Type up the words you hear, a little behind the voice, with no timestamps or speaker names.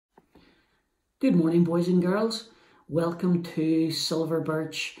Good morning, boys and girls. Welcome to Silver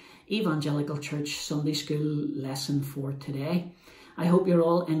Birch Evangelical Church Sunday School lesson for today. I hope you're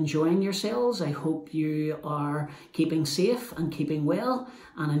all enjoying yourselves. I hope you are keeping safe and keeping well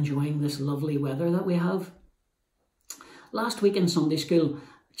and enjoying this lovely weather that we have. Last week in Sunday School,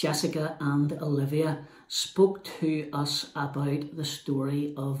 Jessica and Olivia spoke to us about the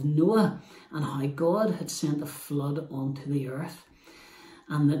story of Noah and how God had sent a flood onto the earth,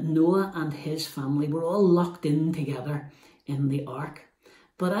 and that Noah and his family were all locked in together in the ark.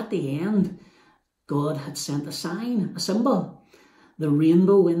 But at the end, God had sent a sign, a symbol, the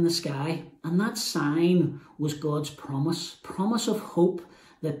rainbow in the sky, and that sign was God's promise of hope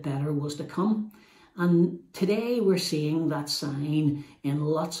that better was to come. And today we're seeing that sign in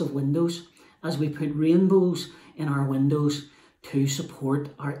lots of windows as we put rainbows in our windows to support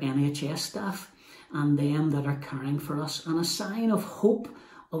our NHS staff and them that are caring for us, and a sign of hope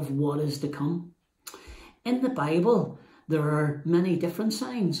of what is to come. In the Bible, there are many different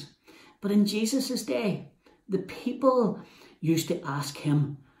signs, but in Jesus' day, the people used to ask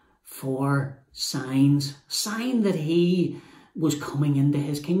him for signs, a sign that he was coming into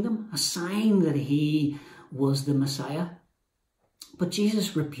his kingdom, a sign that he was the Messiah. But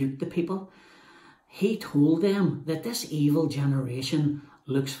Jesus rebuked the people. He told them that this evil generation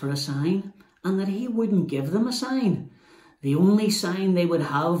looks for a sign, and that he wouldn't give them a sign. The only sign they would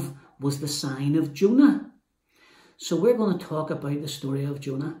have was the sign of Jonah. So we're going to talk about the story of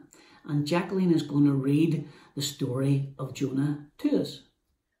Jonah, and Jacqueline is going to read the story of Jonah to us.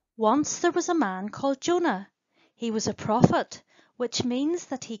 Once there was a man called Jonah. He was a prophet, which means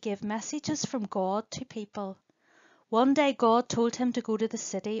that he gave messages from God to people. One day God told him to go to the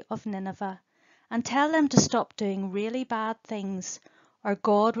city of Nineveh and tell them to stop doing really bad things, or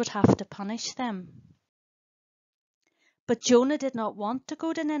God would have to punish them. But Jonah did not want to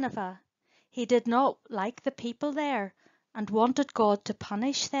go to Nineveh. He did not like the people there and wanted God to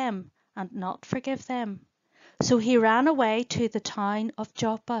punish them and not forgive them. So he ran away to the town of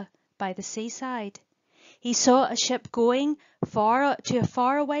Joppa by the seaside. He saw a ship going to a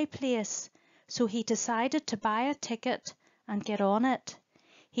faraway place, so he decided to buy a ticket and get on it.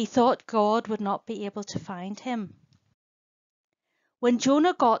 He thought God would not be able to find him. When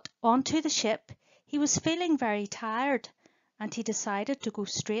Jonah got onto the ship, he was feeling very tired, and he decided to go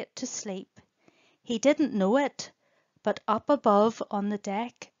straight to sleep. He didn't know it, but up above on the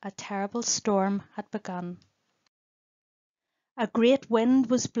deck, a terrible storm had begun. A great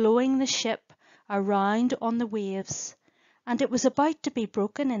wind was blowing the ship around on the waves, and it was about to be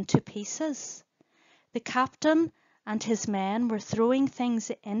broken into pieces. The captain and his men were throwing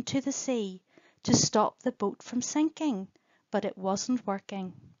things into the sea to stop the boat from sinking, but it wasn't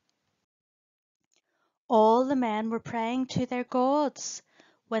working. All the men were praying to their gods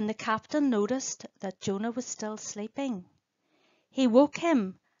when the captain noticed that Jonah was still sleeping. He woke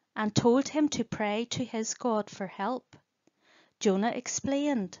him and told him to pray to his God for help. Jonah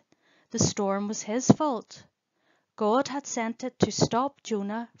explained the storm was his fault. God had sent it to stop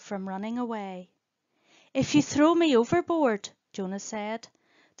Jonah from running away. "If you throw me overboard," Jonah said,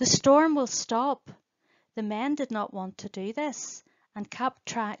 "the storm will stop." The men did not want to do this and kept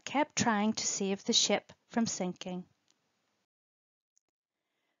trying to save the ship from sinking.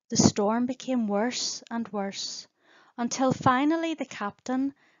 The storm became worse and worse until finally the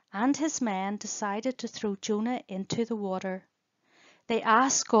captain and his men decided to throw Jonah into the water. They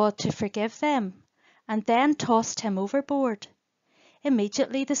asked God to forgive them and then tossed him overboard.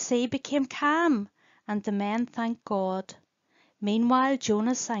 Immediately the sea became calm and the men thanked God. Meanwhile,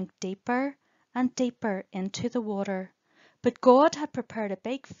 Jonah sank deeper and deeper into the water, but God had prepared a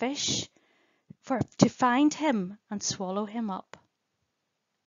big fish to find him and swallow him up.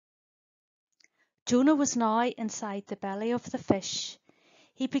 Jonah was now inside the belly of the fish.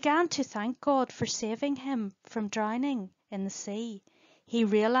 He began to thank God for saving him from drowning in the sea. He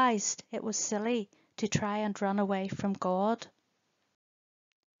realized it was silly to try and run away from God.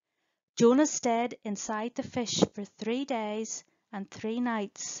 Jonah stayed inside the fish for 3 days and 3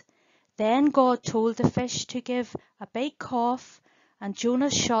 nights. Then God told the fish to give a big cough, and Jonah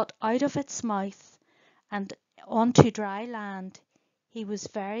shot out of its mouth and onto dry land. He was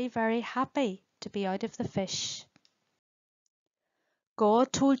very, very happy to be out of the fish.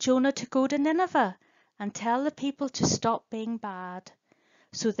 God told Jonah to go to Nineveh and tell the people to stop being bad.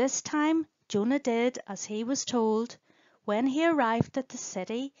 So this time Jonah did as he was told. When he arrived at the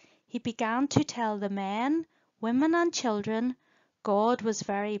city, he began to tell the men, women and children God was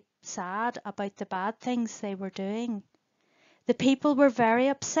very sad about the bad things they were doing. The people were very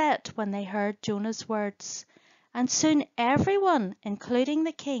upset when they heard Jonah's words, and soon everyone, including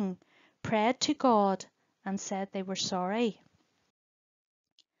the king, prayed to God and said they were sorry.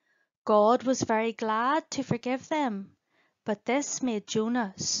 God was very glad to forgive them, but this made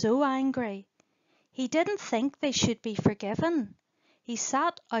Jonah so angry. He didn't think they should be forgiven. He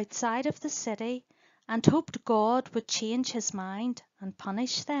sat outside of the city and hoped God would change his mind and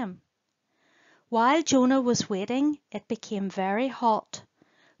punish them. While Jonah was waiting, it became very hot.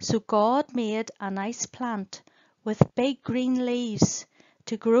 So God made a nice plant with big green leaves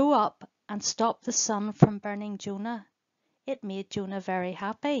to grow up and stop the sun from burning Jonah. It made Jonah very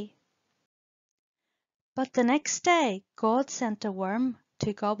happy. But the next day, God sent a worm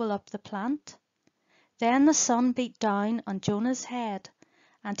to gobble up the plant. Then the sun beat down on Jonah's head,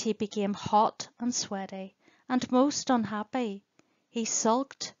 and he became hot and sweaty and most unhappy. He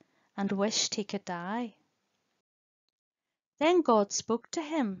sulked and wished he could die. Then God spoke to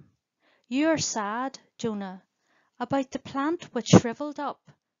him. You are sad, Jonah, about the plant which shriveled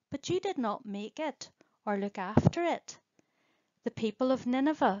up, but you did not make it or look after it. The people of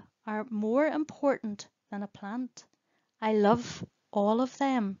Nineveh are more important than a plant. I love all of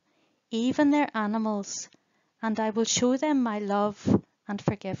them, even their animals, and I will show them my love and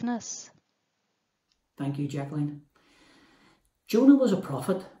forgiveness. Thank you, Jacqueline. Jonah was a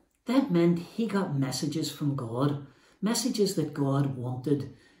prophet. That meant he got messages from God, messages that God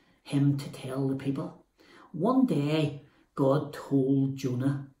wanted him to tell the people. One day, God told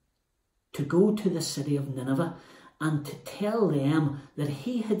Jonah to go to the city of Nineveh and to tell them that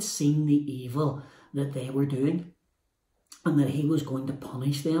he had seen the evil that they were doing and that he was going to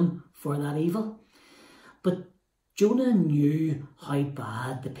punish them for that evil. But Jonah knew how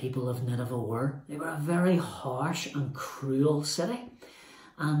bad the people of Nineveh were. They were a very harsh and cruel city.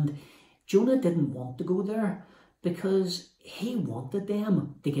 And Jonah didn't want to go there because he wanted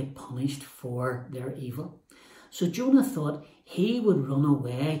them to get punished for their evil. So Jonah thought he would run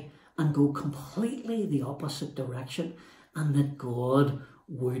away and go completely the opposite direction, and that God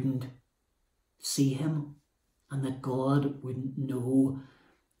wouldn't see him and that God wouldn't know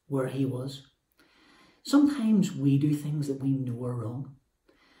where he was. Sometimes we do things that we know are wrong,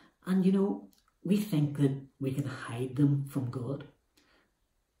 and we think that we can hide them from God.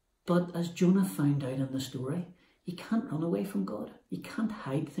 But as Jonah found out in the story, you can't run away from God. You can't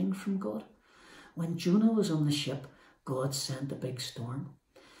hide things from God. When Jonah was on the ship, God sent a big storm.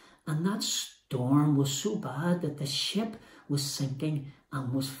 And that storm was so bad that the ship was sinking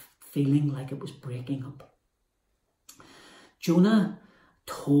and was feeling like it was breaking up. Jonah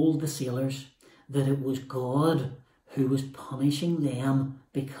told the sailors that it was God who was punishing them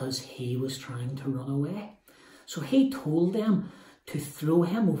because he was trying to run away. So he told them to throw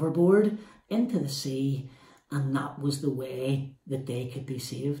him overboard into the sea, and that was the way that they could be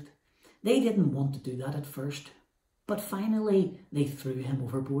saved. They didn't want to do that at first, but finally they threw him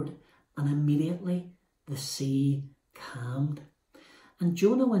overboard, and immediately the sea calmed. And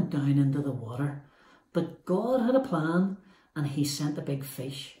Jonah went down into the water, but God had a plan, and he sent a big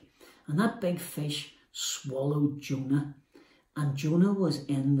fish, and that big fish swallowed Jonah, and Jonah was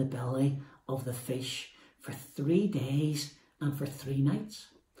in the belly of the fish for 3 days and for 3 nights.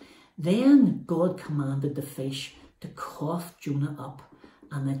 Then God commanded the fish to cough Jonah up,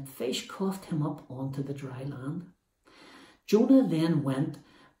 and the fish coughed him up onto the dry land. Jonah then went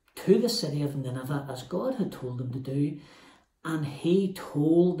to the city of Nineveh as God had told him to do, and he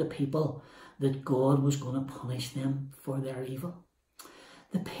told the people that God was going to punish them for their evil.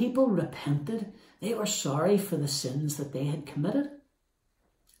 The people repented. They were sorry for the sins that they had committed,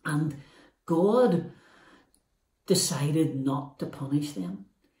 and God decided not to punish them.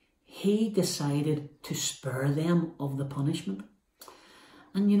 He decided to spare them of the punishment.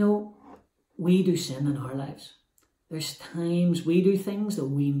 And we do sin in our lives. There's times we do things that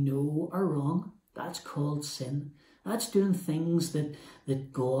we know are wrong. That's called sin. That's doing things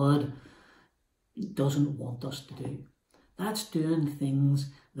that God doesn't want us to do. That's doing things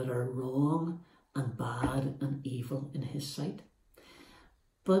that are wrong and bad and evil in his sight.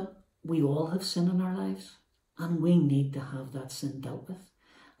 But we all have sin in our lives, and we need to have that sin dealt with.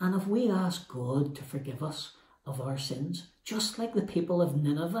 And if we ask God to forgive us of our sins, just like the people of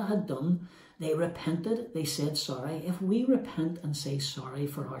Nineveh had done, they repented, they said sorry. If we repent and say sorry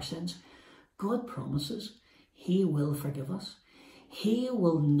for our sins, God promises he will forgive us. He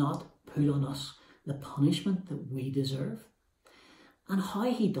will not put on us the punishment that we deserve. And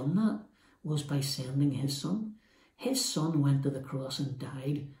how he done that was by sending his son. His son went to the cross and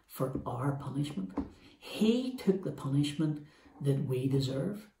died for our punishment. He took the punishment that we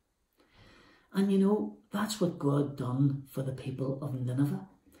deserve. And that's what God done for the people of Nineveh.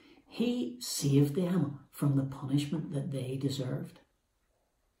 He saved them from the punishment that they deserved.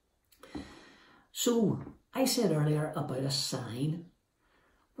 So I said earlier about a sign.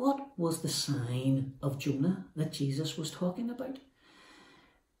 What was the sign of Jonah that Jesus was talking about?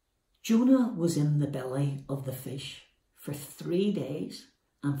 Jonah was in the belly of the fish for 3 days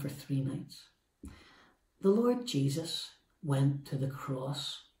and for 3 nights. The Lord Jesus went to the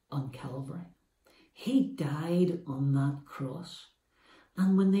cross on Calvary. He died on that cross.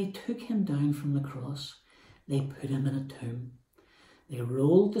 And when they took him down from the cross, they put him in a tomb. They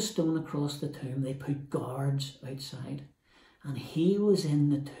rolled the stone across the tomb. They put guards outside. And he was in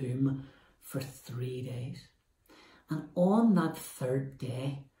the tomb for 3 days. And on that 3rd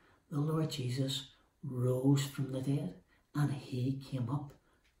day, the Lord Jesus rose from the dead. And he came up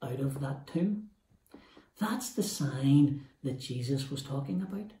out of that tomb. That's the sign that Jesus was talking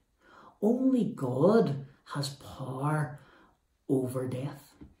about. Only God has power over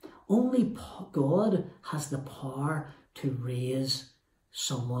death. Only God has the power to raise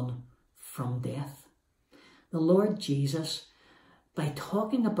someone from death. The Lord Jesus, by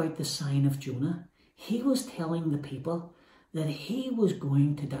talking about the sign of Jonah, he was telling the people that he was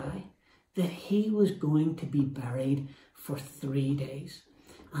going to die, that he was going to be buried for 3 days.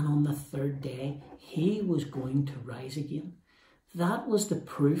 And on the 3rd day, he was going to rise again. That was the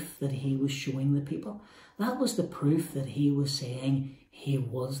proof that he was showing the people. That was the proof that he was saying he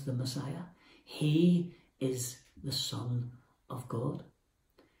was the Messiah. He is the Son of God.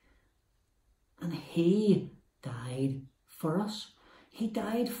 And he died for us. He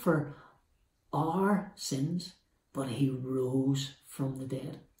died for our sins, but he rose from the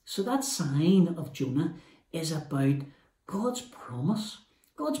dead. So that sign of Jonah is about God's promise.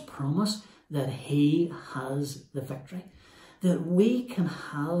 God's promise that he has the victory, that we can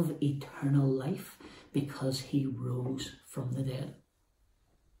have eternal life because he rose from the dead.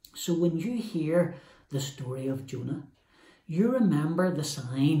 So when you hear the story of Jonah, you remember the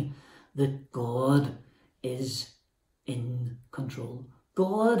sign that God is in control.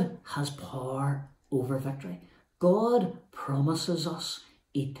 God has power over victory. God promises us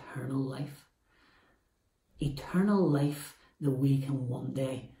eternal life. Eternal life that we can one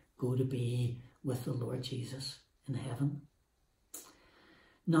day go to be with the Lord Jesus in heaven.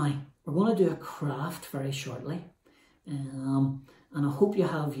 Now, we're going to do a craft very shortly. And I hope you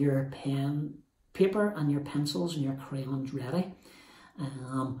have your paper and your pencils and your crayons ready.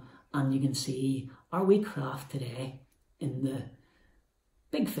 And you can see our wee craft today in the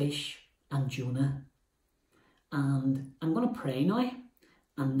big fish and Jonah. And I'm going to pray now,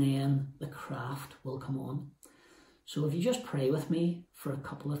 and then the craft will come on. So if you just pray with me for a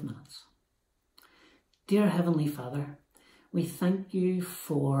couple of minutes. Dear Heavenly Father, we thank you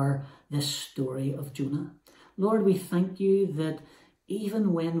for this story of Jonah. Lord, we thank you that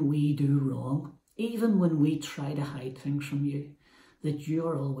even when we do wrong, even when we try to hide things from you, that you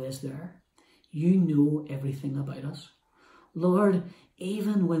are always there. You know everything about us. Lord,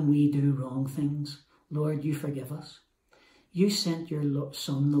 even when we do wrong things, Lord, you forgive us. You sent your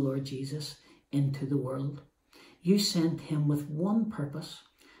Son, the Lord Jesus, into the world. You sent him with one purpose,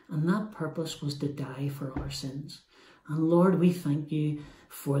 and that purpose was to die for our sins. And Lord, we thank you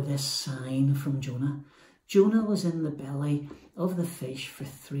for this sign from Jonah. Jonah was in the belly of the fish for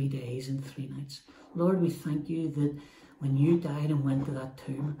 3 days and 3 nights. Lord, we thank you that when you died and went to that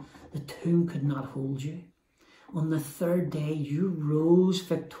tomb, the tomb could not hold you. On the 3rd day, you rose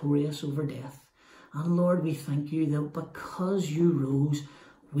victorious over death. And Lord, we thank you that because you rose,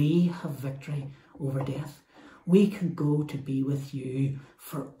 we have victory over death. We can go to be with you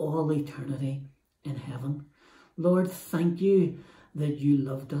for all eternity in heaven. Lord, thank you that you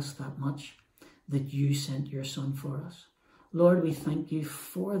loved us that much, that you sent your Son for us. Lord, we thank you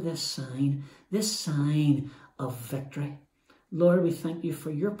for this sign of victory. Lord, we thank you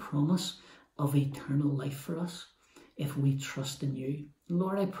for your promise of eternal life for us if we trust in you.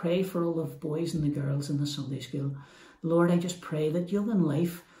 Lord, I pray for all the boys and the girls in the Sunday school. Lord, I just pray that young in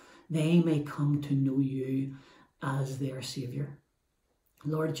life, they may come to know you as their Saviour.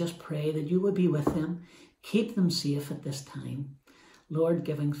 Lord, just pray that you would be with them, keep them safe at this time. Lord,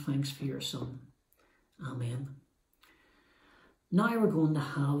 giving thanks for your Son. Amen. Now we're going to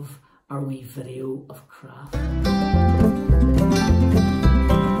have our wee video of craft.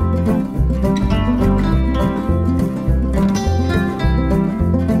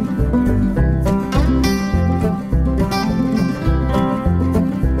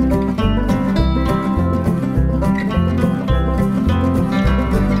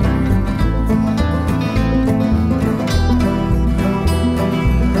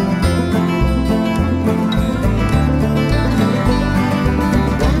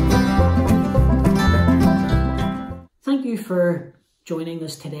 Thank you for joining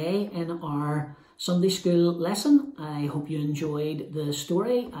us today in our Sunday school lesson. I hope you enjoyed the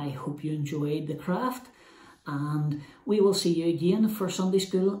story. I hope you enjoyed the craft. And we will see you again for Sunday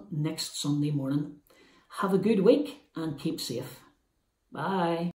school next Sunday morning. Have a good week and keep safe. Bye.